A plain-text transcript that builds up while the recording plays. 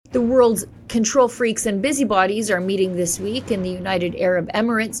The world's control freaks and busybodies are meeting this week in the United Arab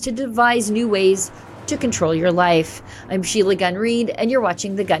Emirates to devise new ways to control your life. I'm SHEILA Gunn Reid, and you're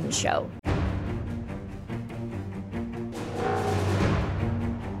watching The Gun Show.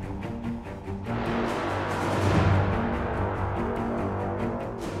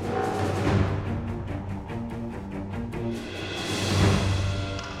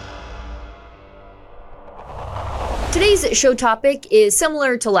 Today's show topic is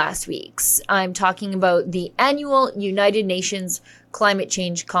similar to last week's. I'm talking about the annual United Nations Climate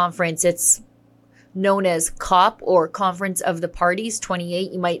Change Conference. It's known as COP, or Conference of the Parties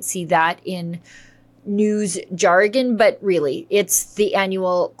 28. You might see that in news jargon, but really it's the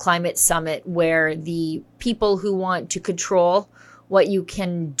annual climate summit where the people who want to control what you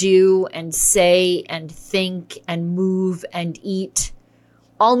can do and say and think and move and eat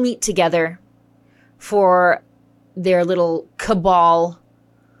all meet together for their little cabal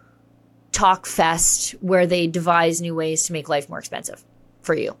talk fest where they devise new ways to make life more expensive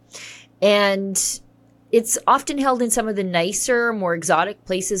for you. And it's often held in some of the nicer, more exotic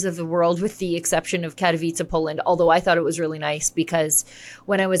places of the world, with the exception of Katowice, Poland. Although I thought it was really nice because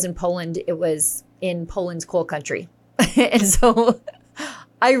when I was in Poland, it was in Poland's coal country. And so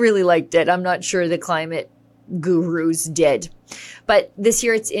I really liked it. I'm not sure the climate gurus did. But this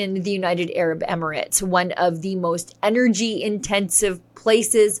year it's in the United Arab Emirates, one of the most energy intensive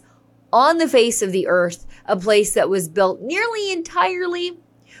places on the face of the earth, a place that was built nearly entirely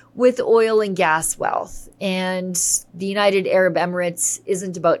with oil and gas wealth. And the United Arab Emirates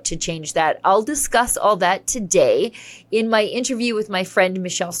isn't about to change that. I'll discuss all that today in my interview with my friend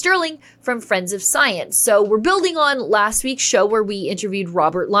Michelle Sterling from Friends of Science. So we're building on last week's show where we interviewed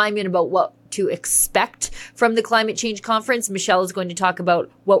Robert Lyman about what to expect from the climate change conference. Michelle is going to talk about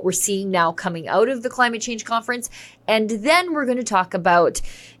what we're seeing now coming out of the climate change conference. And then we're going to talk about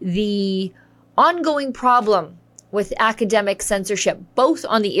the ongoing problem with academic censorship, both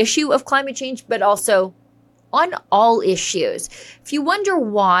on the issue of climate change, but also on all issues. If you wonder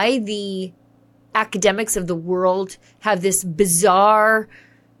why the academics of the world have this bizarre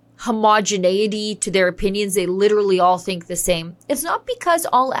homogeneity to their opinions, they literally all think the same. It's not because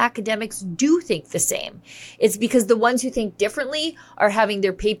all academics do think the same. It's because the ones who think differently are having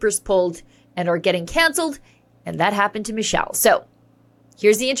their papers pulled and are getting canceled. And that happened to Michelle. So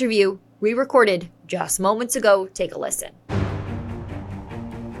here's the interview we recorded just moments ago. Take a listen.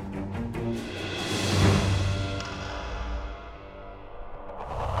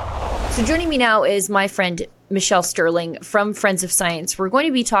 So joining me now is my friend Michelle Sterling from Friends of Science. We're going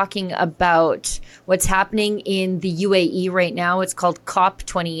to be talking about what's happening in the UAE right now. It's called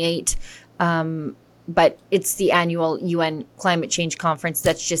COP28, but it's the annual UN Climate Change Conference.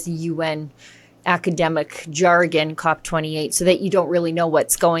 That's just UN academic jargon, COP28, so that you don't really know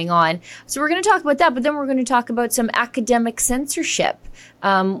what's going on. So we're going to talk about that, but then we're going to talk about some academic censorship,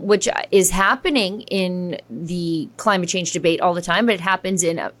 which is happening in the climate change debate all the time, but it happens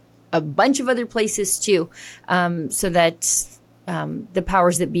in a bunch of other places too, so that the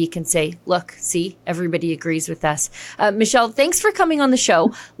powers that be can say, look, see, everybody agrees with us. Michelle, thanks for coming on the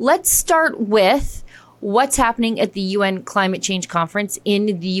show. Let's start with what's happening at the UN Climate Change Conference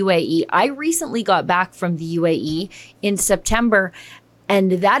in the UAE. I recently got back from the UAE in September,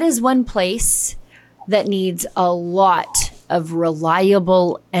 and that is one place that needs a lot of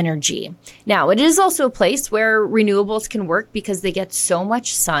reliable energy. Now, it is also a place where renewables can work because they get so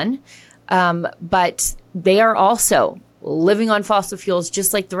much sun, but they are also living on fossil fuels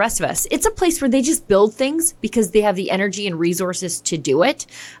just like the rest of us. It's a place where they just build things because they have the energy and resources to do it.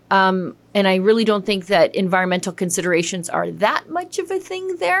 And I really don't think that environmental considerations are that much of a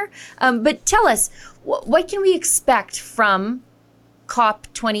thing there. But tell us, what can we expect from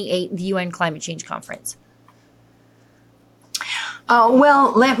COP28, the UN Climate Change Conference?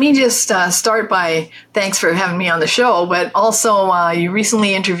 Well, let me just start by thanks for having me on the show, but also you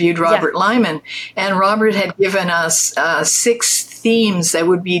recently interviewed Robert Lyman, and Robert had given us 6 themes that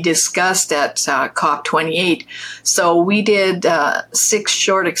would be discussed at COP28. So we did 6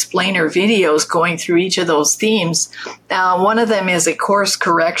 short explainer videos going through each of those themes. One of them is a course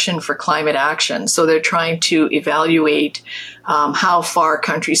correction for climate action. So they're trying to evaluate how far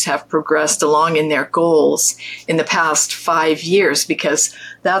countries have progressed along in their goals in the past 5 years, because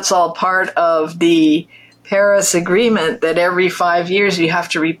that's all part of the Paris Agreement that every 5 years you have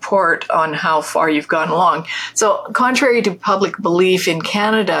to report on how far you've gone along. So contrary to public belief in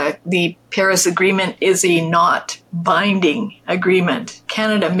Canada, the Paris Agreement is a not binding agreement.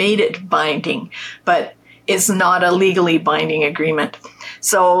 Canada made it binding, but it's not a legally binding agreement.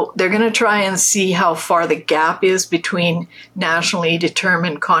 So they're going to try and see how far the gap is between nationally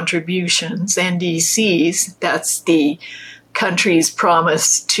determined contributions, NDCs, that's the country's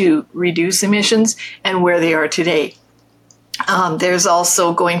promise to reduce emissions, and where they are today. There's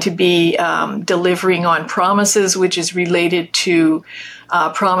also going to be delivering on promises, which is related to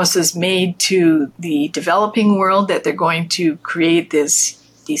promises made to the developing world that they're going to create this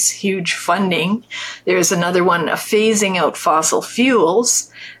huge funding. There's another one, phasing out fossil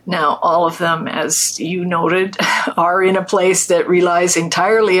fuels. Now, all of them, as you noted, are in a place that relies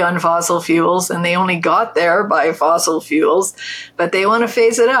entirely on fossil fuels, and they only got there by fossil fuels, but they want to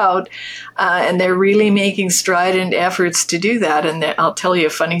phase it out, and they're really making strident efforts to do that, and I'll tell you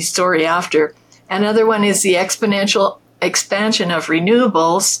a funny story after. Another one is the exponential expansion of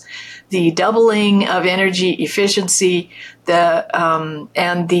renewables, the doubling of energy efficiency,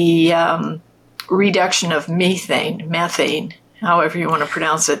 and the reduction of methane, however you want to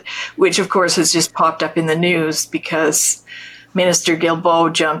pronounce it, which of course has just popped up in the news because Minister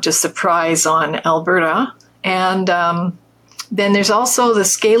Guilbeault jumped a surprise on Alberta. And then there's also the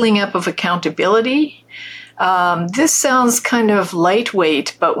scaling up of accountability. This sounds kind of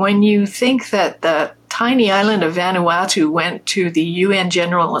lightweight, but when you think that the tiny island of Vanuatu went to the UN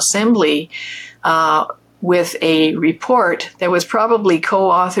General Assembly with a report that was probably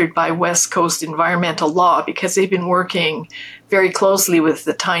co-authored by West Coast Environmental Law, because they've been working very closely with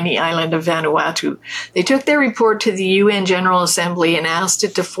the tiny island of Vanuatu. They took their report to the UN General Assembly and asked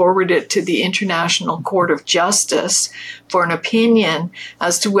it to forward it to the International Court of Justice for an opinion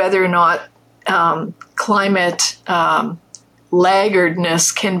as to whether or not climate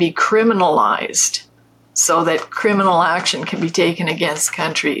laggardness can be criminalized, so that criminal action can be taken against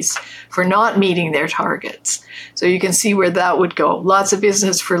countries for not meeting their targets. So you can see where that would go. Lots of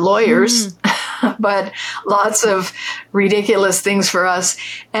business for lawyers, but lots of ridiculous things for us.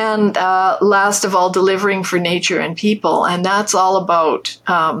 And last of all, delivering for nature and people. And that's all about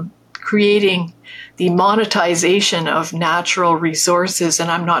creating the monetization of natural resources.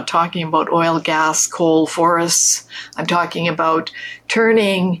 And I'm not talking about oil, gas, coal, forests. I'm talking about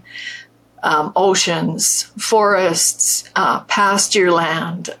turning oceans, forests, pasture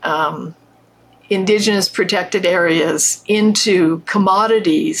land, indigenous protected areas into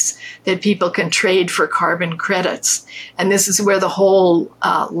commodities that people can trade for carbon credits. And this is where the whole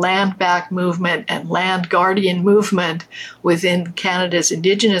land back movement and land guardian movement within Canada's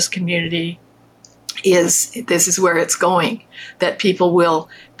indigenous community this is where it's going, that people will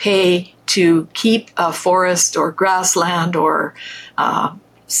pay to keep a forest or grassland or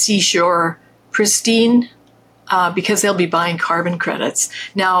seashore pristine because they'll be buying carbon credits.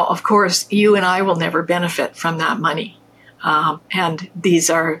 Now, of course, you and I will never benefit from that money. And these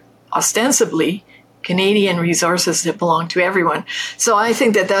are ostensibly Canadian resources that belong to everyone. So I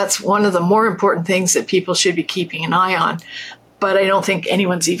think that that's one of the more important things that people should be keeping an eye on. But I don't think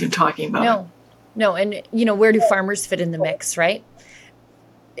anyone's even talking about it. No. And, where do farmers fit in the mix, right?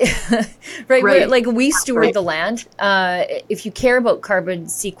 Right. Like we steward the land. If you care about carbon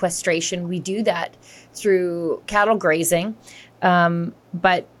sequestration, we do that through cattle grazing.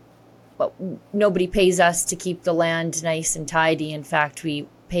 But nobody pays us to keep the land nice and tidy. In fact, we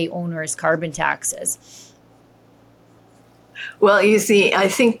pay onerous carbon taxes. Well, you see, I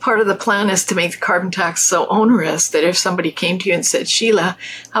think part of the plan is to make the carbon tax so onerous that if somebody came to you and said, Sheila,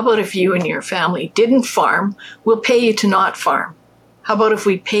 how about if you and your family didn't farm, we'll pay you to not farm. How about if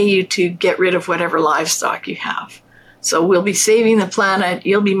we pay you to get rid of whatever livestock you have? So we'll be saving the planet,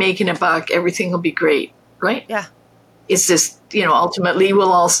 you'll be making a buck, everything will be great, right? Yeah. It's just, ultimately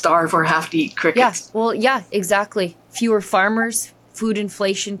we'll all starve or have to eat crickets. Yeah, well, yeah, exactly. Fewer farmers, food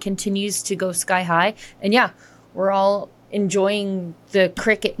inflation continues to go sky high. And yeah, we're all enjoying the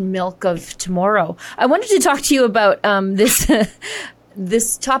cricket milk of tomorrow. I wanted to talk to you about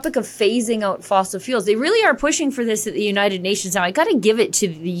this topic of phasing out fossil fuels. They really are pushing for this at the United Nations now. I got to give it to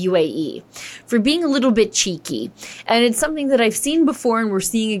the UAE for being a little bit cheeky. And it's something that I've seen before and we're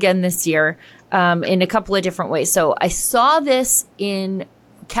seeing again this year in a couple of different ways. So I saw this in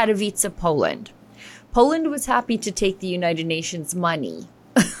Katowice, Poland. Poland was happy to take the United Nations money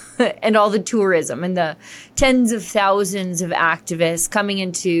and all the tourism and the tens of thousands of activists coming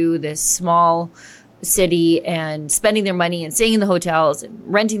into this small city and spending their money and staying in the hotels and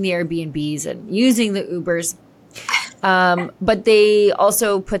renting the Airbnbs and using the Ubers. But they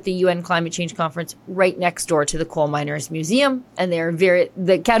also put the UN Climate Change Conference right next door to the Coal Miners Museum. And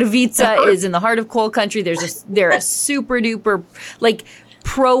the Katowice is in the heart of coal country. They're a super duper,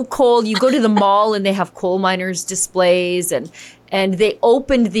 pro coal. You go to the mall and they have coal miners displays and they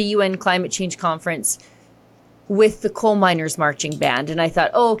opened the UN Climate Change Conference with the coal miners marching band. And I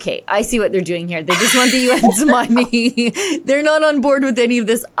thought, oh, okay, I see what they're doing here. They just want the UN's money. They're not on board with any of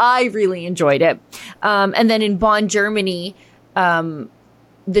this. I really enjoyed it. And then in Bonn, Germany,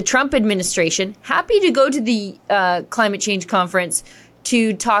 the Trump administration, happy to go to the climate change conference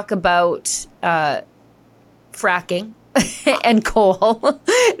to talk about fracking and coal.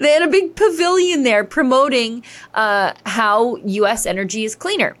 They had a big pavilion there promoting how U.S. energy is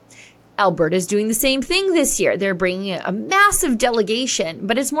cleaner. Alberta is doing the same thing this year. They're bringing a massive delegation,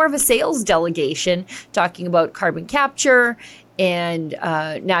 but it's more of a sales delegation talking about carbon capture and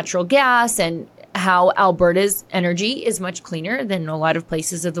natural gas and how Alberta's energy is much cleaner than a lot of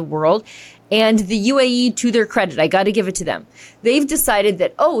places of the world. And the UAE, to their credit, I got to give it to them. They've decided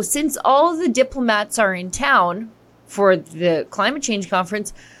that, since all the diplomats are in town for the climate change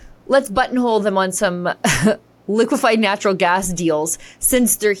conference, let's buttonhole them on some liquefied natural gas deals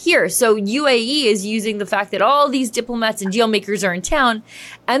since they're here. So UAE is using the fact that all these diplomats and deal makers are in town,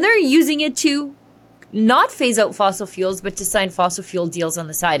 and they're using it to not phase out fossil fuels, but to sign fossil fuel deals on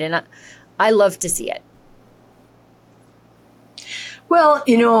the side. And I love to see it. Well,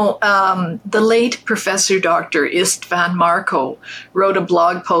 the late Professor Dr. Ist van Marco wrote a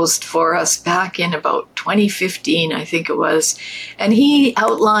blog post for us back in about 2015, I think it was. And he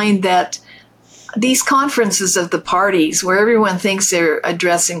outlined that these conferences of the parties where everyone thinks they're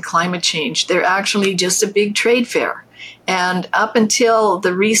addressing climate change, they're actually just a big trade fair. And up until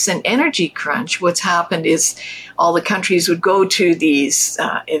the recent energy crunch, what's happened is all the countries would go to these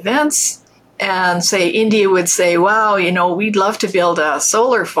events and say, India would say, wow, we'd love to build a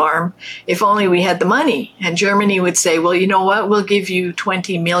solar farm if only we had the money. And Germany would say, well, you know what, we'll give you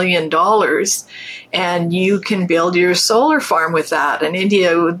 $20 million and you can build your solar farm with that. And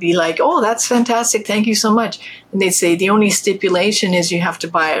India would be like, oh, that's fantastic. Thank you so much. And they'd say, the only stipulation is you have to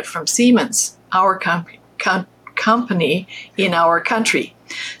buy it from Siemens, our company in our country.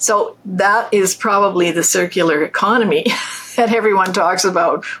 So that is probably the circular economy that everyone talks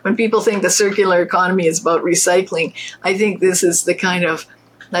about. When people think the circular economy is about recycling, I think this is the kind of,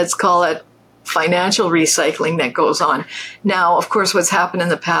 let's call it, financial recycling that goes on. Now, of course, what's happened in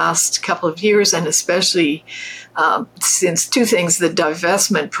the past couple of years, and especially since two things, the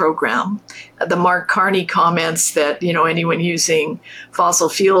divestment program, the Mark Carney comments that, anyone using fossil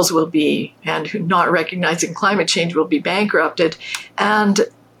fuels will be, and who not recognizing climate change will be bankrupted, and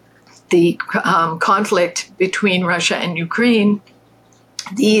the conflict between Russia and Ukraine,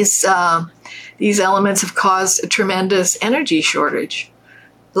 these elements have caused a tremendous energy shortage.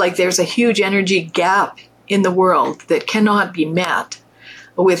 Like there's a huge energy gap in the world that cannot be met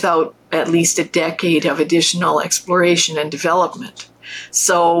without at least a decade of additional exploration and development.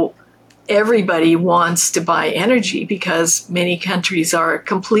 So everybody wants to buy energy because many countries are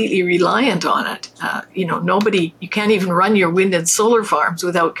completely reliant on it. You can't even run your wind and solar farms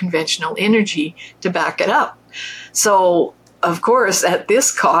without conventional energy to back it up. So, of course, at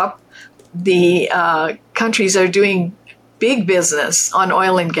this COP, the countries are doing big business on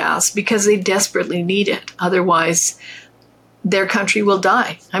oil and gas because they desperately need it. Otherwise, their country will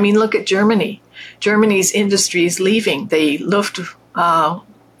die. I mean, look at Germany. Germany's industry is leaving. They what's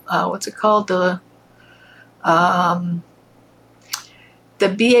it called? The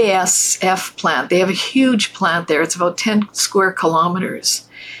BASF plant. They have a huge plant there. It's about 10 square kilometers.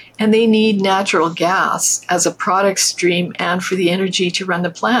 And they need natural gas as a product stream and for the energy to run the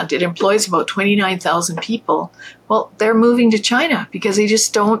plant. It employs about 29,000 people. Well, they're moving to China because they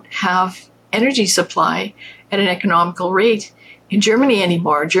just don't have energy supply at an economical rate in Germany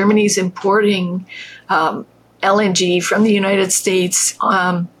anymore. Germany's importing LNG from the United States.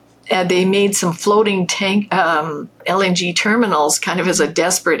 And they made some floating tank LNG terminals kind of as a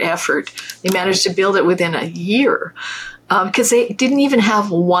desperate effort. They managed to build it within a year. Because they didn't even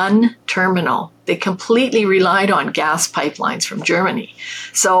have one terminal. They completely relied on gas pipelines from Germany.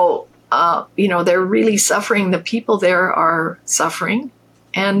 So, they're really suffering. The people there are suffering.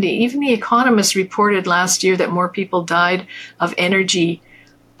 And even The Economist reported last year that more people died of energy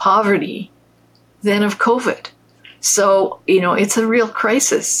poverty than of COVID. So, it's a real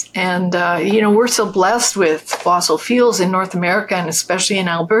crisis. And, we're so blessed with fossil fuels in North America and especially in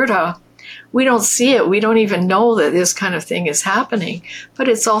Alberta. We don't see it. We don't even know that this kind of thing is happening, but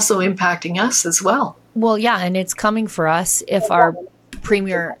it's also impacting us as well. Well, yeah, and it's coming for us if our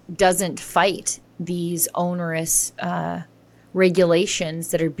premier doesn't fight these onerous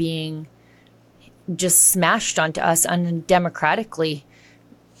regulations that are being just smashed onto us undemocratically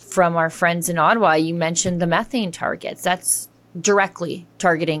from our friends in Ottawa. You mentioned the methane targets. That's directly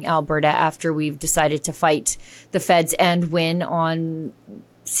targeting Alberta after we've decided to fight the feds and win on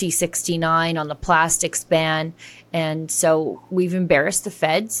C-69, on the plastics ban. And so we've embarrassed the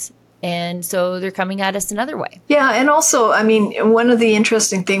feds. And so they're coming at us another way. Yeah, and also, I mean, one of the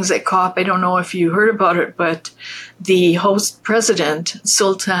interesting things at COP, I don't know if you heard about it, but the host president,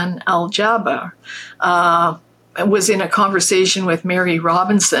 Sultan Al Jaber, was in a conversation with Mary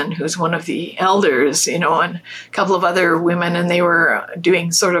Robinson, who's one of the elders, and a couple of other women, and they were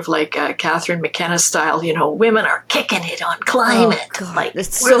doing sort of like Catherine McKenna style, women are kicking it on climate. Oh, God, like,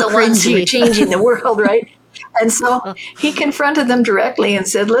 that's we're so the ones who cringy. are changing the world, right? And so he confronted them directly and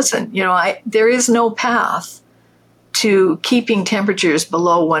said, listen, there is no path to keeping temperatures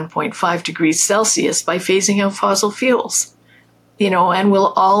below 1.5 degrees Celsius by phasing out fossil fuels, and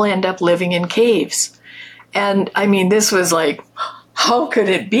we'll all end up living in caves. And I mean, this was like, how could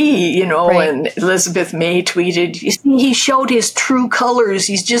it be, Right. And Elizabeth May tweeted, you see, he showed his true colors.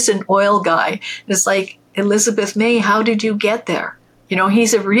 He's just an oil guy. And it's like, Elizabeth May, how did you get there?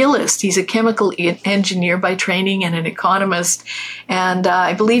 He's a realist. He's a chemical engineer by training and an economist. And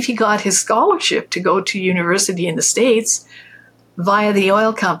I believe he got his scholarship to go to university in the States via the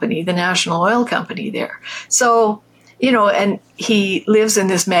oil company, the national oil company there. So, and he lives in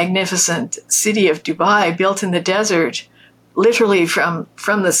this magnificent city of Dubai, built in the desert, literally from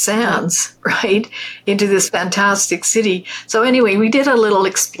the sands, right, into this fantastic city. So anyway, we did a little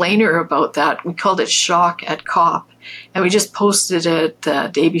explainer about that. We called it Shock at COP. And we just posted it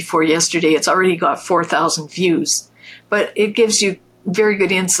the day before yesterday. It's already got 4,000 views. But it gives you very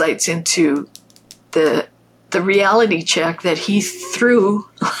good insights into the reality check that he threw,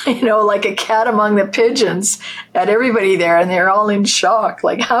 like a cat among the pigeons at everybody there. And they're all in shock.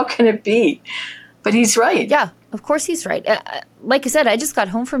 Like, how can it be? But he's right. Yeah, of course he's right. Like I said, I just got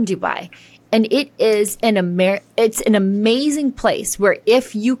home from Dubai. And it is it's an amazing place where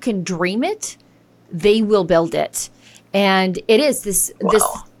if you can dream it, they will build it. And it is this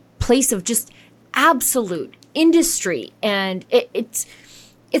place of just absolute industry. And it's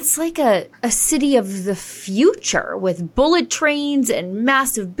like a city of the future with bullet trains and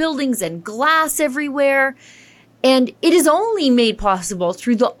massive buildings and glass everywhere. And it is only made possible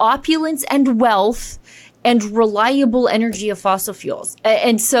through the opulence and wealth and reliable energy of fossil fuels.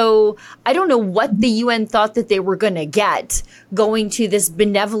 And so I don't know what the UN thought that they were going to get going to this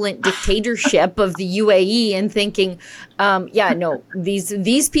benevolent dictatorship of the UAE and thinking,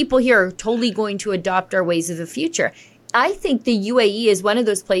 these people here are totally going to adopt our ways of the future. I think the UAE is one of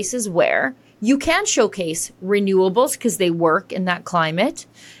those places where you can showcase renewables because they work in that climate,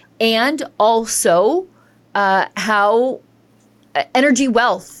 and also how energy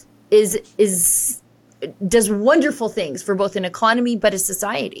wealth does wonderful things for both an economy but a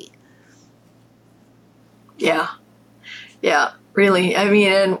society. Yeah, really. I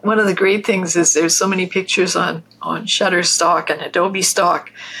mean, and one of the great things is there's so many pictures on Shutterstock and Adobe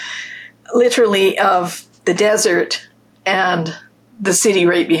Stock, literally of the desert and the city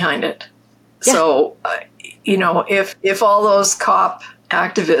right behind it. Yeah. So, if all those COP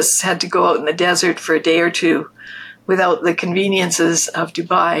activists had to go out in the desert for a day or two without the conveniences of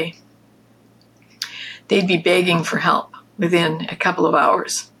Dubai, they'd be begging for help within a couple of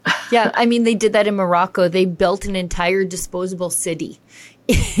hours. Yeah, I mean, they did that in Morocco. They built an entire disposable city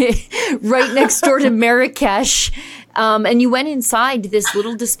right next door to Marrakesh. And you went inside this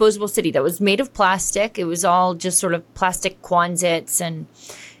little disposable city that was made of plastic. It was all just sort of plastic Quonsets and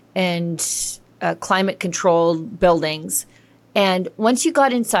climate controlled buildings. And once you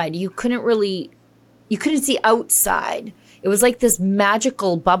got inside, you couldn't see outside. It was like this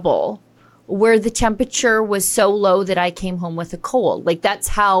magical bubble where the temperature was so low that I came home with a cold. Like, that's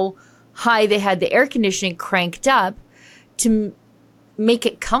how high they had the air conditioning cranked up to make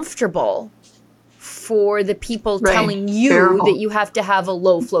it comfortable for the people telling you that you have to have a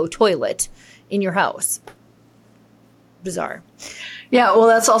low flow toilet in your house. Bizarre. Yeah, well,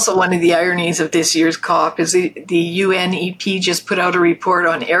 that's also one of the ironies of this year's COP is the UNEP just put out a report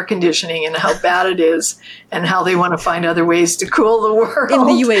on air conditioning and how bad it is and how they want to find other ways to cool the world. In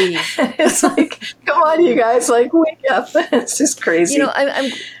the UAE. It's like, come on, you guys, like, wake up. It's just crazy.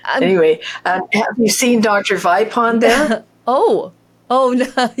 I'm anyway, have you seen Dr. Vipon there? Oh,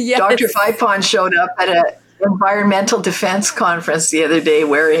 no, yes. Dr. Vipon showed up at an environmental defense conference the other day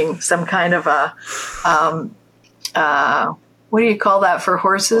wearing some kind of what do you call that for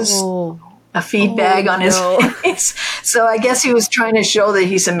horses? A feed bag on his face. So I guess he was trying to show that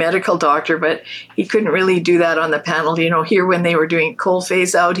he's a medical doctor, but he couldn't really do that on the panel. Here when they were doing coal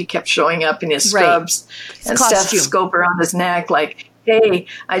phase out, he kept showing up in his scrubs and stethoscope around his neck like, hey,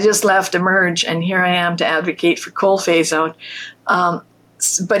 I just left Emerge and here I am to advocate for coal phase out.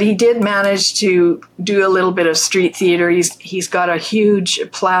 but he did manage to do a little bit of street theater. He's got a huge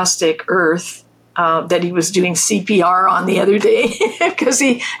plastic earth that he was doing CPR on the other day because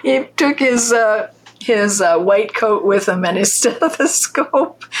he took his white coat with him and his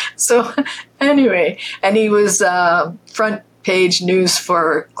stethoscope. So anyway, and he was front page news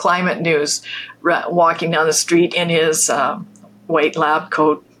for Climate News, walking down the street in his white lab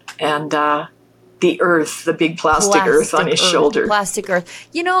coat and the earth, the big plastic earth on his shoulder. Plastic earth.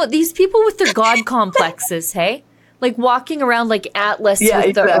 You know, these people with their God complexes, hey? Like walking around like Atlas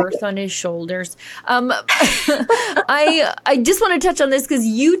with the earth on his shoulders. I just want to touch on this because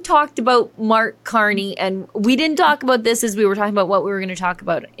you talked about Mark Carney, and we didn't talk about this as we were talking about what we were going to talk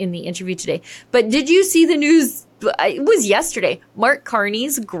about in the interview today. But did you see the news? It was yesterday. Mark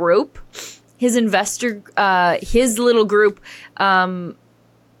Carney's group, his investor, his little group,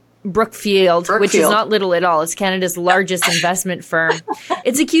 Brookfield, which is not little at all. It's Canada's largest investment firm.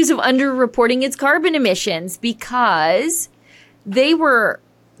 It's accused of underreporting its carbon emissions because they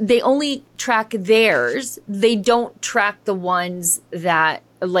only track theirs. They don't track the ones that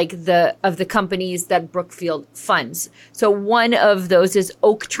the companies that Brookfield funds. So one of those is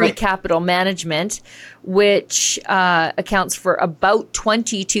Oak Tree Capital Management, which accounts for about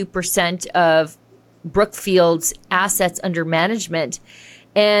 22% of Brookfield's assets under management.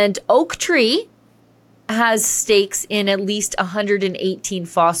 And Oak Tree has stakes in at least 118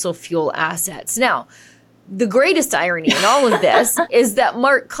 fossil fuel assets. Now, the greatest irony in all of this is that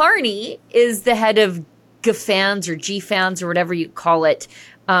Mark Carney is the head of GFANZ or GFANZ or whatever you call it.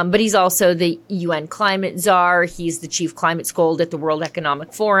 But he's also the UN climate czar. He's the chief climate scold at the World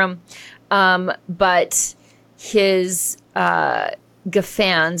Economic Forum. But his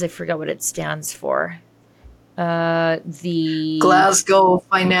GFANZ, I forgot what it stands for. The Glasgow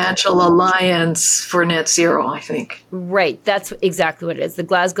Financial Alliance for Net Zero, I think. Right. That's exactly what it is. The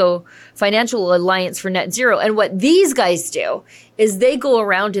Glasgow Financial Alliance for Net Zero. And what these guys do is they go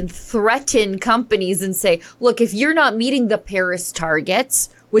around and threaten companies and say, look, if you're not meeting the Paris targets,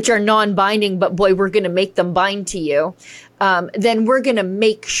 which are non-binding, but boy, we're going to make them bind to you, then we're going to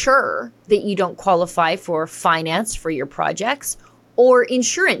make sure that you don't qualify for finance for your projects or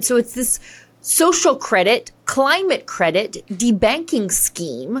insurance. So it's this social credit, climate credit, debanking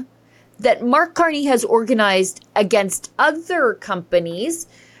scheme that Mark Carney has organized against other companies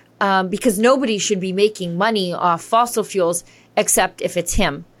because nobody should be making money off fossil fuels except if it's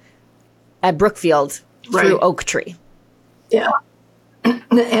him at Brookfield through Oak Tree. Yeah.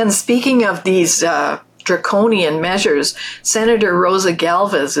 And speaking of these draconian measures, Senator Rosa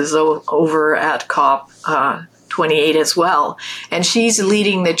Galvez is over at COP 28 as well. And she's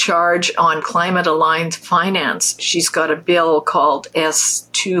leading the charge on climate aligned finance. She's got a bill called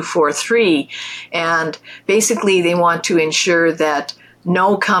S243. And basically they want to ensure that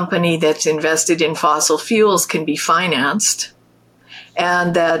no company that's invested in fossil fuels can be financed,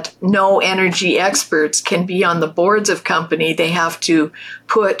 and that no energy experts can be on the boards of company. They have to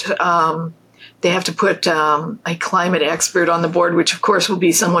put a climate expert on the board, which of course will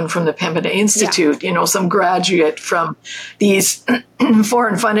be someone from the Pembina Institute, some graduate from these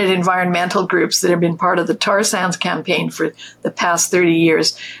foreign funded environmental groups that have been part of the tar sands campaign for the past 30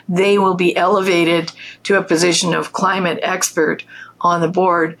 years. They will be elevated to a position of climate expert on the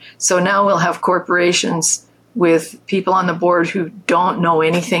board. So now we'll have corporations with people on the board who don't know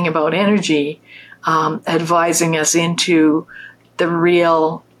anything about energy, advising us into the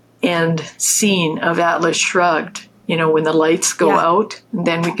real end scene of Atlas Shrugged, when the lights go out, and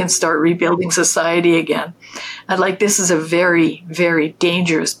then we can start rebuilding society again. This is a very, very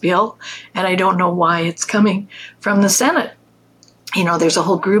dangerous bill, and I don't know why it's coming from the Senate. There's a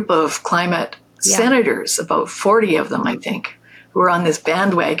whole group of climate senators, about 40 of them, I think, who are on this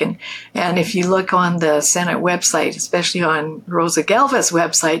bandwagon. And if you look on the Senate website, especially on Rosa Galvez's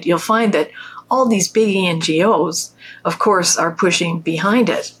website, you'll find that all these big NGOs, of course, are pushing behind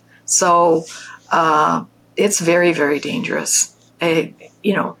it. So it's very, very dangerous.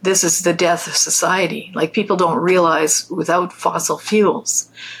 This is the death of society. People don't realize without fossil fuels,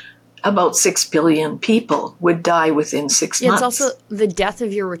 about 6 billion people would die within 6 months. It's also the death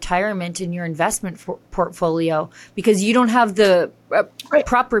of your retirement and your investment portfolio because you don't have the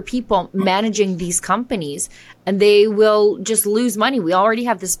proper people managing these companies, and they will just lose money. We already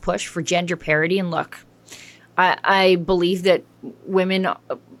have this push for gender parity. And look, I believe that women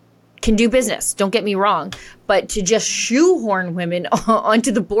can do business. Don't get me wrong. But to just shoehorn women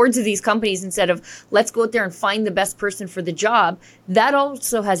onto the boards of these companies instead of let's go out there and find the best person for the job, that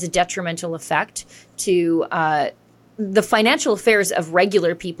also has a detrimental effect to the financial affairs of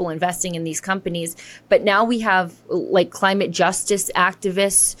regular people investing in these companies. But now we have like climate justice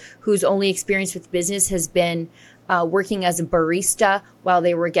activists whose only experience with business has been working as a barista while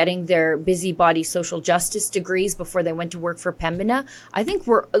they were getting their busybody social justice degrees before they went to work for Pembina. I think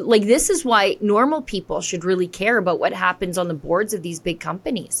we're like, this is why normal people should really care about what happens on the boards of these big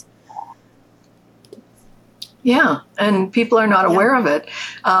companies. Yeah, and people are not aware of it.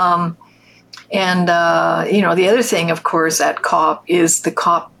 The other thing, of course, at COP is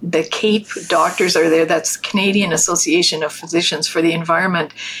the CAPE doctors are there. That's the Canadian Association of Physicians for the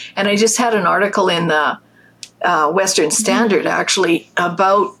Environment. And I just had an article in the Western Standard, actually,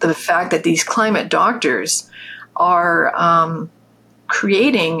 about the fact that these climate doctors are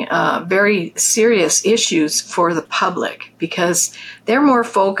creating very serious issues for the public, because they're more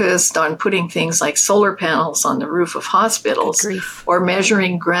focused on putting things like solar panels on the roof of hospitals or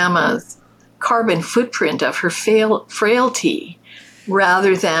measuring grandma's carbon footprint of her frailty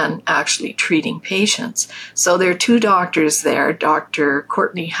rather than actually treating patients. So there are two doctors there, Dr.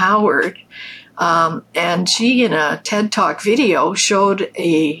 Courtney Howard, and she, in a TED Talk video, showed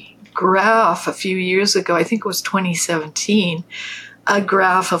a graph a few years ago, I think it was 2017, a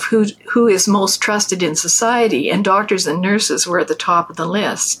graph of who is most trusted in society, and doctors and nurses were at the top of the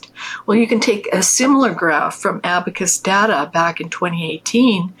list. Well, you can take a similar graph from Abacus data back in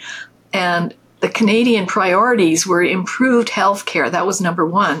 2018, and the Canadian priorities were improved healthcare. That was number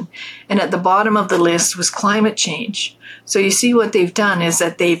one. And at the bottom of the list was climate change. So you see what they've done is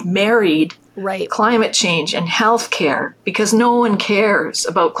that they've married climate change and healthcare, because no one cares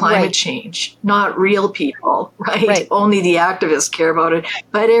about climate change, not real people, right? Only the activists care about it,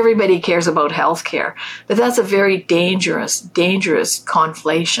 but everybody cares about healthcare. But that's a very dangerous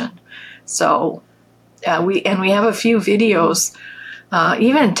conflation. So we have a few videos,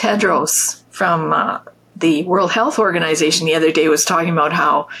 even Tedros from the World Health Organization the other day was talking about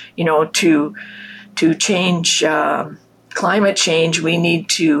how, to change climate change, we need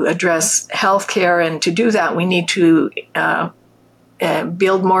to address healthcare, and to do that, we need to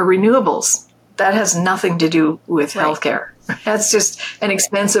build more renewables. That has nothing to do with healthcare. That's just an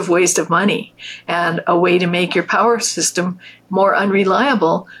expensive waste of money and a way to make your power system more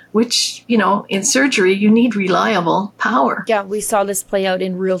unreliable, which, in surgery, you need reliable power. Yeah, we saw this play out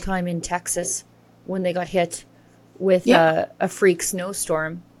in real time in Texas when they got hit with a freak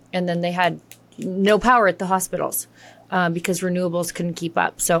snowstorm, and then they had no power at the hospitals because renewables couldn't keep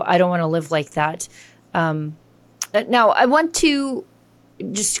up. So I don't want to live like that. Now, I want to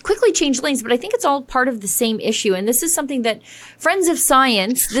just quickly change lanes, but I think it's all part of the same issue. And this is something that Friends of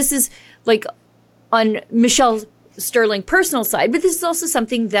Science, this is like on Michelle Sterling personal side, but this is also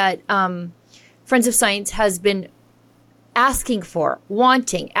something that Friends of Science has been asking for,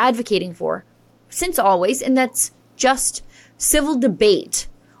 wanting, advocating for since always, and that's just civil debate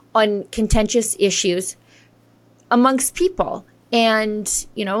on contentious issues amongst people. And,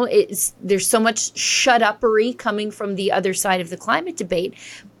 there's so much shut-uppery coming from the other side of the climate debate.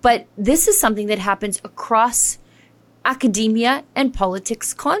 But this is something that happens across academia and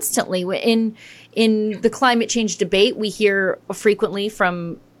politics constantly. In the climate change debate, we hear frequently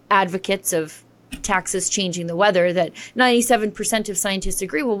from advocates of taxes changing the weather that 97% of scientists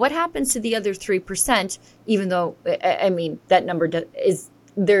agree. Well, what happens to the other 3%, even though, that number is...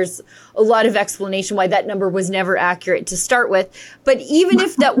 There's a lot of explanation why that number was never accurate to start with. But even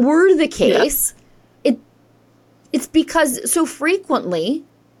if that were the case, it's because so frequently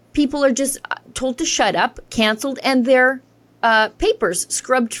people are just told to shut up, canceled, and their papers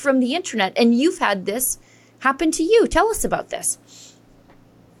scrubbed from the internet. And you've had this happen to you. Tell us about this.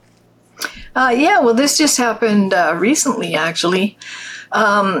 Well, this just happened recently, actually.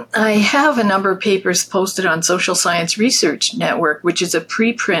 I have a number of papers posted on Social Science Research Network, which is a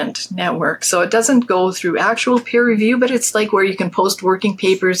preprint network. So it doesn't go through actual peer review, but it's like where you can post working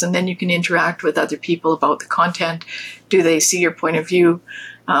papers and then you can interact with other people about the content. Do they see your point of view?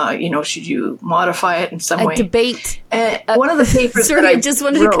 Should you modify it in some way? A debate. One of the papers sorry, I just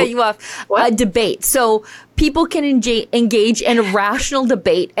wanted to cut you off. A debate. So people can engage in a rational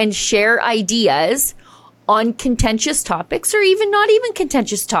debate and share ideas on contentious topics, or even not even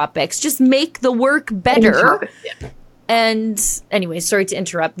contentious topics. Just make the work better. And anyway, sorry to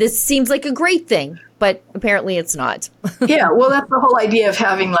interrupt. This seems like a great thing, but apparently it's not. Well, that's the whole idea of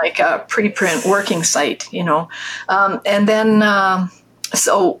having like a preprint working site, and then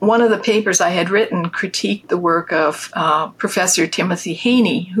so one of the papers I had written critiqued the work of Professor Timothy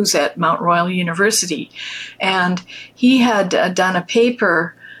Haney, who's at Mount Royal University. And he had done a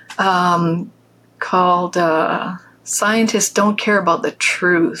paper called scientists don't care about the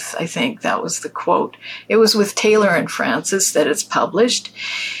truth. I think that was the quote. It was with Taylor and Francis that it's published.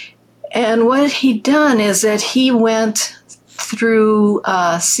 And what he'd done is that he went through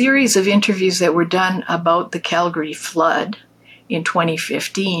a series of interviews that were done about the Calgary flood in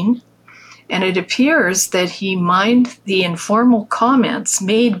 2015. And it appears that he mined the informal comments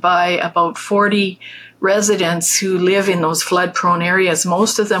made by about 40 residents who live in those flood-prone areas.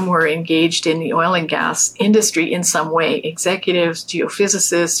 Most of them were engaged in the oil and gas industry in some way, executives,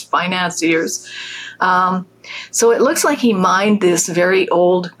 geophysicists, financiers. So it looks like he mined this very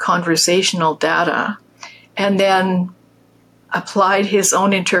old conversational data and then applied his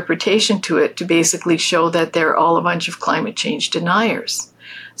own interpretation to it to basically show that they're all a bunch of climate change deniers.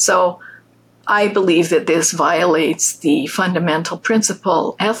 So I believe that this violates the fundamental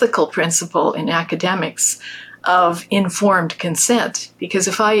principle, ethical principle in academics of informed consent. Because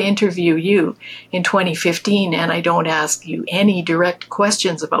if I interview you in 2015 and I don't ask you any direct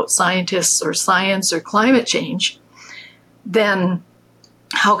questions about scientists or science or climate change, then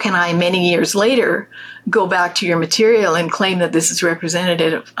how can I, many years later, go back to your material and claim that this is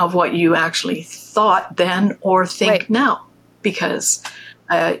representative of what you actually thought then or think now? Because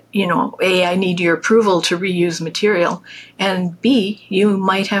A, I need your approval to reuse material, and B, you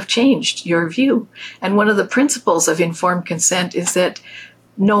might have changed your view. And one of the principles of informed consent is that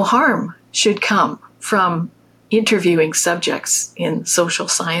no harm should come from interviewing subjects in social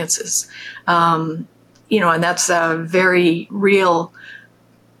sciences. And that's a very real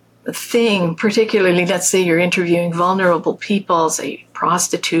thing, particularly, let's say you're interviewing vulnerable people, say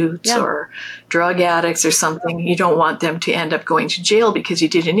prostitutes or drug addicts or something. You don't want them to end up going to jail because you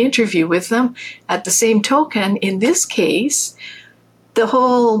did an interview with them. At the same token, in this case, the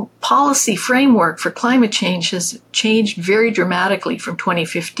whole policy framework for climate change has changed very dramatically from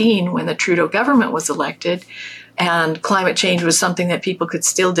 2015 when the Trudeau government was elected, and climate change was something that people could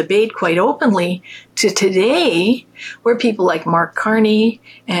still debate quite openly, to today, where people like Mark Carney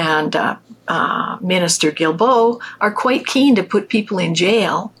and Minister Guilbeault are quite keen to put people in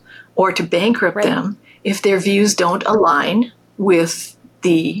jail or to bankrupt them if their views don't align with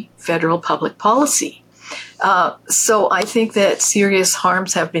the federal public policy. So I think that serious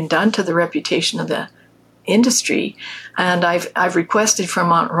harms have been done to the reputation of the industry, and I've requested from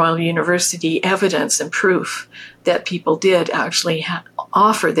Mount Royal University evidence and proof that people did actually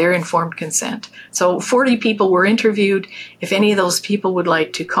offer their informed consent. So 40 people were interviewed. If any of those people would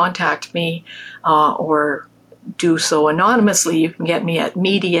like to contact me or do so anonymously, you can get me at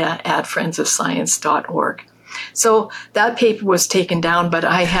media@friendsofscience.org. So that paper was taken down, but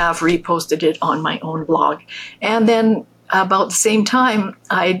I have reposted it on my own blog. And then about the same time,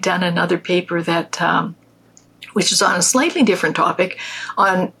 I'd done another paper that which is on a slightly different topic,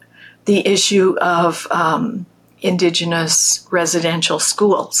 on the issue of Indigenous residential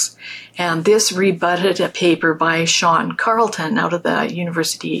schools. And this rebutted a paper by Sean Carleton out of the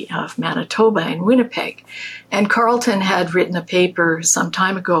University of Manitoba in Winnipeg. And Carleton had written a paper some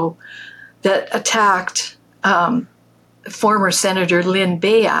time ago that attacked former Senator Lynn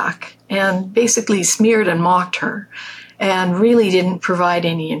Bayak and basically smeared and mocked her and really didn't provide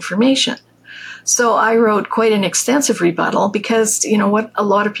any information. So I wrote quite an extensive rebuttal because, what a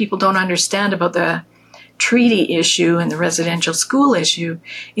lot of people don't understand about the treaty issue and the residential school issue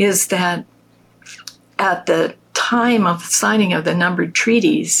is that at the time of signing of the numbered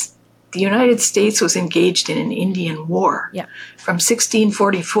treaties, the United States was engaged in an Indian war from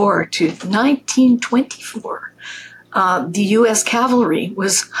 1644 to 1924. The U.S. cavalry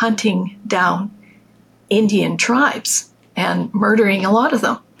was hunting down Indian tribes and murdering a lot of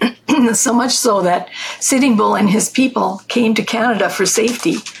them. So much so that Sitting Bull and his people came to Canada for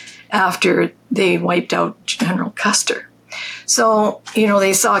safety after they wiped out General Custer. So,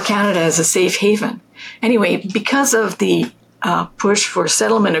 they saw Canada as a safe haven. Anyway, because of the push for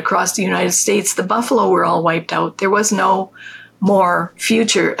settlement across the United States, the buffalo were all wiped out. There was no more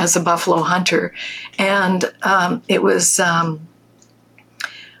future as a buffalo hunter. And it was Sir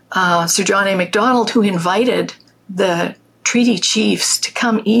John A. Macdonald who invited the treaty chiefs to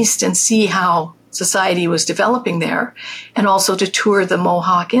come east and see how society was developing there, and also to tour the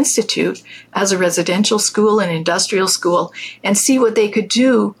Mohawk Institute as a residential school and industrial school and see what they could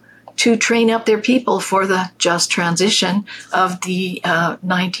do to train up their people for the just transition of the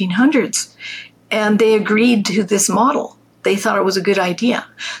 1900s. And they agreed to this model. They thought it was a good idea.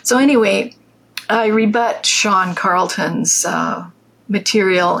 So anyway, I rebut Sean Carleton's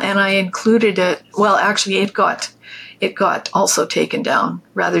material, and I included it. Well, actually, it got also taken down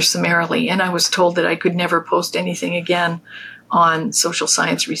rather summarily, and I was told that I could never post anything again on Social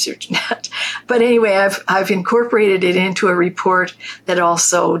Science Research Net. But anyway, I've incorporated it into a report that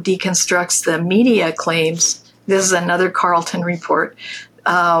also deconstructs the media claims. This is another Carleton report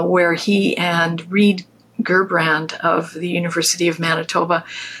where he and Reid Gerbrand of the University of Manitoba,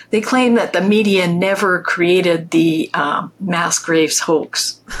 they claim that the media never created the mass graves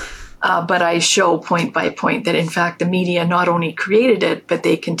hoax. But I show point by point that, in fact, the media not only created it, but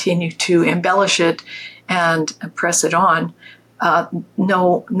they continue to embellish it and press it on.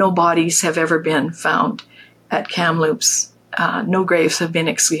 No bodies have ever been found at Kamloops. No graves have been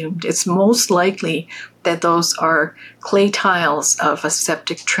exhumed. It's most likely that those are clay tiles of a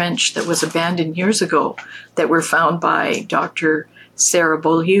septic trench that was abandoned years ago that were found by Dr. Sarah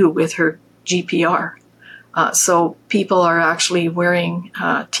Beaulieu with her GPR. So people are actually wearing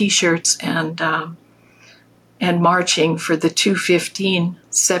T-shirts and marching for the 215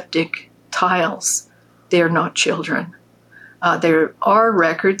 septic tiles. They are not children. There are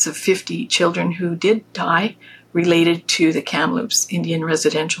records of 50 children who did die related to the Kamloops Indian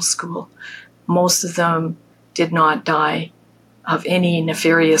Residential School. Most of them did not die of any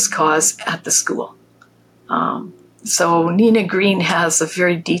nefarious cause at the school. So Nina Green has a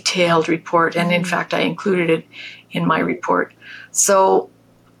very detailed report, and in fact, I included it in my report. So,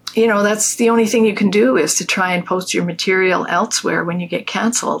 that's the only thing you can do is to try and post your material elsewhere when you get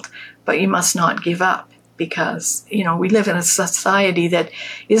canceled, but you must not give up because, we live in a society that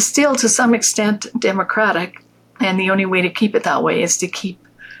is still to some extent democratic, and the only way to keep it that way is to keep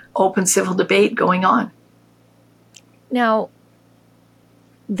open civil debate going on. Now,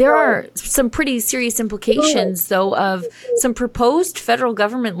 there are some pretty serious implications, though, of some proposed federal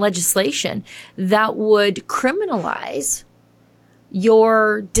government legislation that would criminalize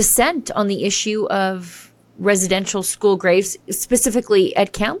your dissent on the issue of residential school graves, specifically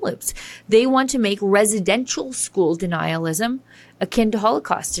at Kamloops. They want to make residential school denialism akin to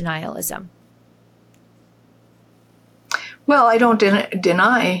Holocaust denialism. Well, I don't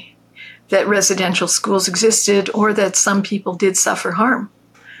deny that residential schools existed or that some people did suffer harm.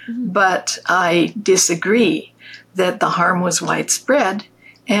 Mm-hmm. But I disagree that the harm was widespread.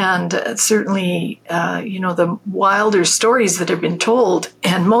 And certainly, the wilder stories that have been told,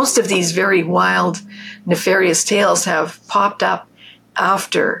 and most of these very wild, nefarious tales have popped up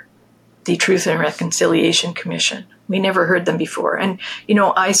after the Truth and Reconciliation Commission. We never heard them before. And,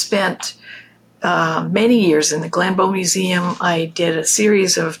 I spent many years in the Glenbow Museum. I did a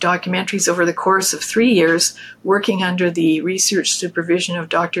series of documentaries over the course of 3 years, working under the research supervision of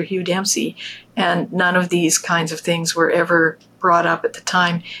Dr. Hugh Dempsey, and none of these kinds of things were ever brought up at the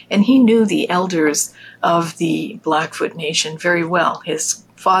time. And he knew the elders of the Blackfoot Nation very well. His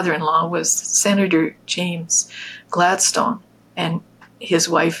father-in-law was Senator James Gladstone, and his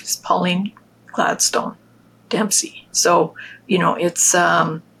wife is Pauline Gladstone Dempsey. So, it's...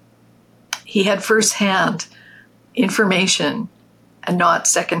 he had firsthand information and not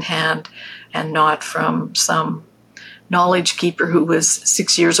secondhand and not from some knowledge keeper who was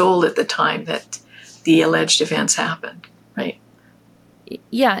 6 years old at the time that the alleged events happened, right?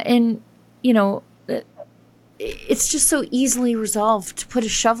 Yeah, and, it's just so easily resolved to put a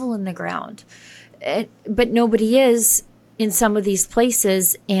shovel in the ground. But nobody is in some of these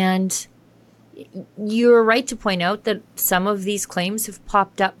places, and you're right to point out that some of these claims have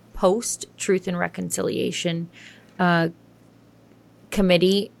popped up post Truth and Reconciliation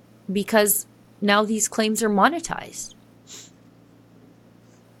Committee because now these claims are monetized.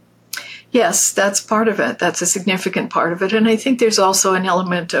 Yes, that's part of it. That's a significant part of it. And I think there's also an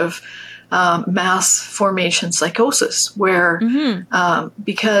element of mass formation psychosis where,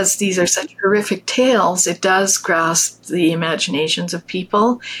 because these are such horrific tales, it does grasp the imaginations of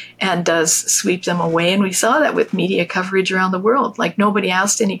people and does sweep them away. And we saw that with media coverage around the world. Like nobody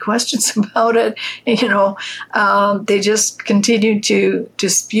asked any questions about it. They just continued to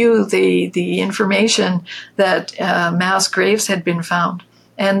spew the information that mass graves had been found.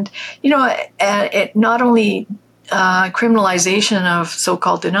 And, it not only criminalization of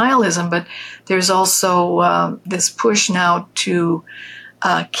so-called denialism, but there's also this push now to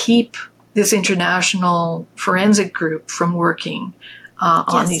keep this international forensic group from working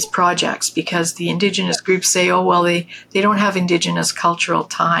on these projects because the Indigenous groups say, they don't have Indigenous cultural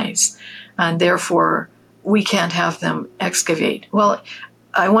ties, and therefore we can't have them excavate. Well,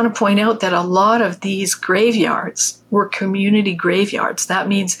 I want to point out that a lot of these graveyards were community graveyards. That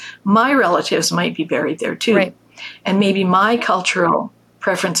means my relatives might be buried there too. Right. And maybe my cultural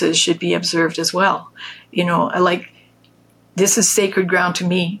preferences should be observed as well. This is sacred ground to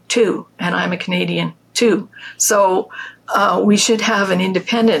me too, and I'm a Canadian too. So we should have an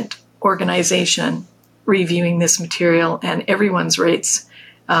independent organization reviewing this material, and everyone's rights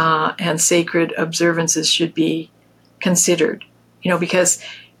and sacred observances should be considered. Because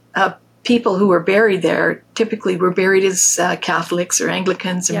people who were buried there typically were buried as Catholics or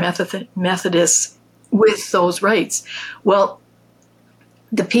Anglicans or Methodists with those rites. Well,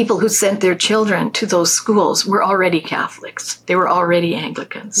 the people who sent their children to those schools were already Catholics. They were already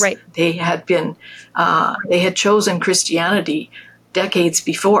Anglicans. Right. They had chosen Christianity decades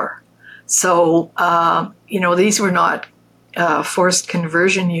before. So, these were not forced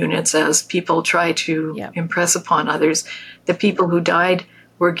conversion units as people try to impress upon others. The people who died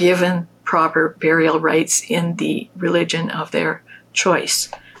were given proper burial rites in the religion of their choice.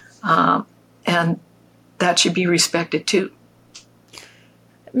 And that should be respected too.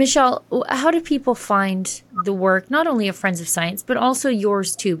 Michelle, how do people find the work, not only of Friends of Science, but also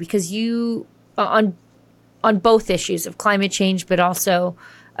yours too? Because you, on both issues of climate change, but also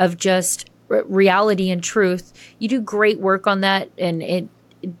of just reality and truth, you do great work on that. And it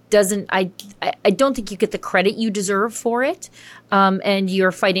doesn't, I don't think you get the credit you deserve for it. And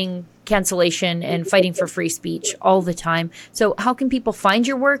you're fighting cancellation and fighting for free speech all the time. So how can people find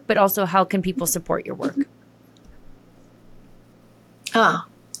your work, but also how can people support your work?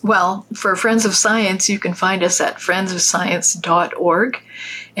 Well, for Friends of Science, you can find us at friendsofscience.org,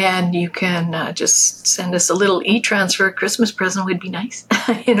 and you can just send us a little e-transfer. Christmas present would be nice,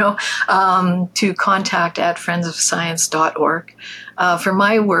 to contact at friendsofscience.org. For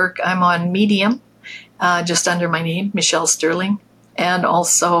my work, I'm on Medium, just under my name, Michelle Sterling. And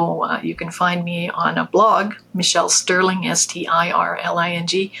also, you can find me on a blog, Michelle Sterling,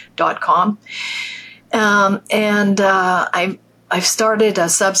 STIRLING.com. I've started a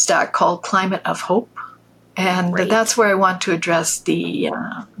Substack called Climate of Hope, and that's where I want to address the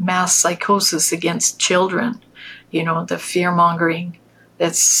mass psychosis against children, the fear-mongering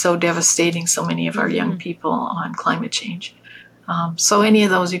that's so devastating so many of our young people on climate change. So any of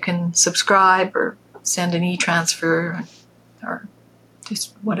those, you can subscribe or send an e-transfer or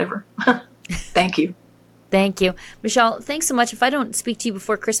just whatever. Thank you. Thank you. Michelle, thanks so much. If I don't speak to you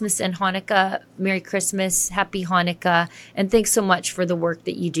before Christmas and Hanukkah, Merry Christmas, Happy Hanukkah, and thanks so much for the work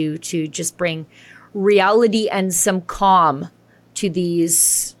that you do to just bring reality and some calm to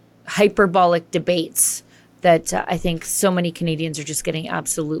these hyperbolic debates that I think so many Canadians are just getting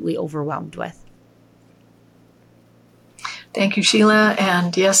absolutely overwhelmed with. Thank you, Sheila.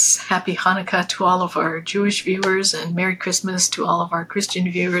 And yes, Happy Hanukkah to all of our Jewish viewers, and Merry Christmas to all of our Christian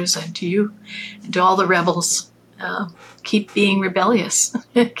viewers, and to you and to all the rebels. Keep being rebellious.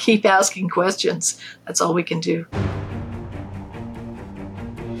 Keep asking questions. That's all we can do.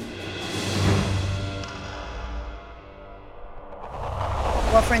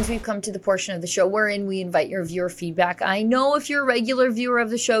 Well, friends, we've come to the portion of the show wherein we invite your viewer feedback. I know if you're a regular viewer of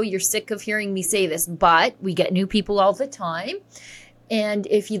the show, you're sick of hearing me say this, but we get new people all the time. And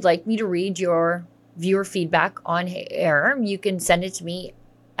if you'd like me to read your viewer feedback on air, you can send it to me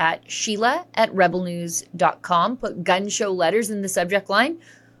at sheila@rebelnews.com. Put gun show letters in the subject line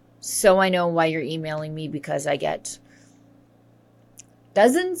so I know why you're emailing me, because I get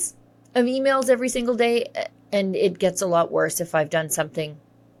dozens of emails every single day. And it gets a lot worse if I've done something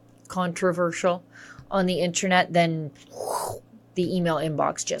controversial on the internet, then the email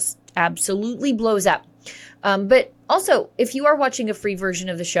inbox just absolutely blows up. But also, if you are watching a free version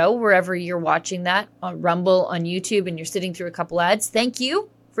of the show, wherever you're watching that, on Rumble, on YouTube, and you're sitting through a couple ads, thank you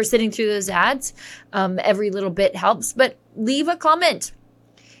for sitting through those ads. Every little bit helps, but leave a comment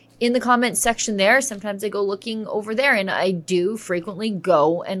in the comment section there. Sometimes I go looking over there, and I do frequently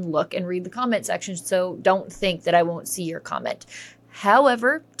go and look and read the comment section. So don't think that I won't see your comment.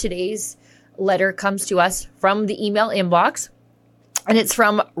 However, today's letter comes to us from the email inbox, and it's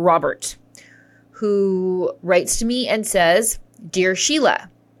from Robert, who writes to me and says, "Dear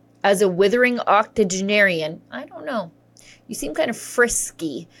Sheila, as a withering octogenarian," I don't know, you seem kind of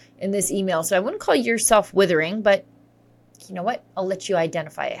frisky in this email, so I wouldn't call yourself withering, but you know what? I'll let you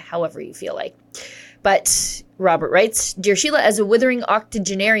identify it however you feel like. But Robert writes, "Dear Sheila, as a withering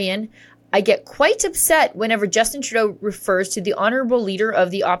octogenarian, I get quite upset whenever Justin Trudeau refers to the honorable leader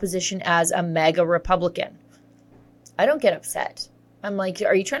of the opposition as a MAGA Republican." I don't get upset. I'm like,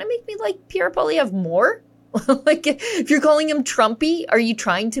 are you trying to make me like Pierre Poilievre more? Like, if you're calling him Trumpy, are you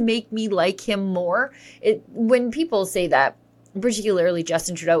trying to make me like him more? When people say that, particularly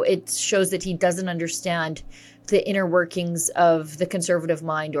Justin Trudeau, it shows that he doesn't understand the inner workings of the conservative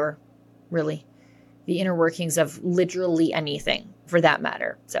mind, or really the inner workings of literally anything for that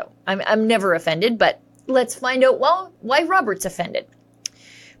matter. So I'm never offended, but let's find out, well, why Robert's offended.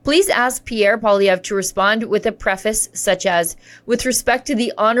 "Please ask Pierre Poilievre to respond with a preface such as, 'With respect to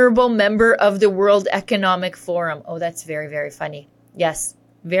the honorable member of the World Economic Forum.'" Oh, that's very, very funny. Yes,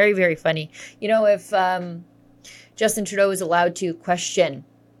 Very, very funny. You know, if Justin Trudeau is allowed to question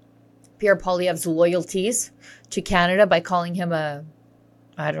Pierre Poilievre's loyalties to Canada by calling him a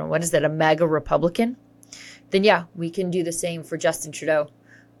MAGA Republican, then yeah, we can do the same for Justin Trudeau,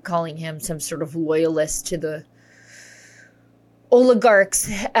 calling him some sort of loyalist to the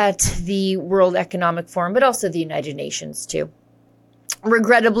oligarchs at the World Economic Forum, but also the United Nations too.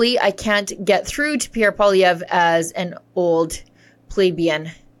 Regrettably, I can't get through to Pierre Poilievre as an old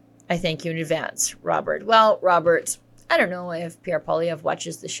plebeian. I thank you in advance, Robert. Well, Robert, I don't know if Pierre Poilievre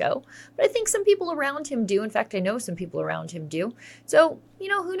watches the show, but I think some people around him do. In fact, I know some people around him do. So,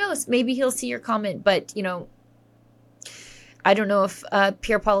 who knows? Maybe he'll see your comment, but, I don't know if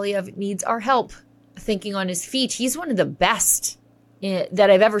Pierre Poilievre needs our help thinking on his feet. He's one of the best that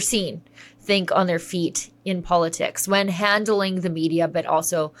I've ever seen think on their feet in politics when handling the media, but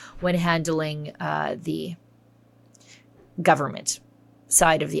also when handling the government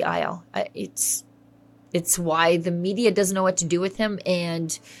side of the aisle. It's why the media doesn't know what to do with him,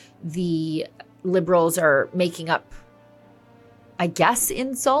 and the Liberals are making up, I guess,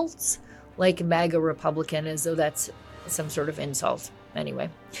 insults like MAGA Republican, as though that's some sort of insult. Anyway,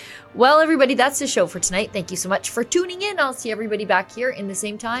 well, everybody, that's the show for tonight. Thank you so much for tuning in. I'll see everybody back here in the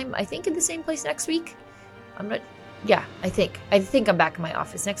same time. I think in the same place next week. I think I'm back in my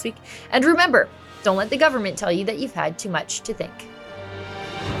office next week. And remember, don't let the government tell you that you've had too much to think.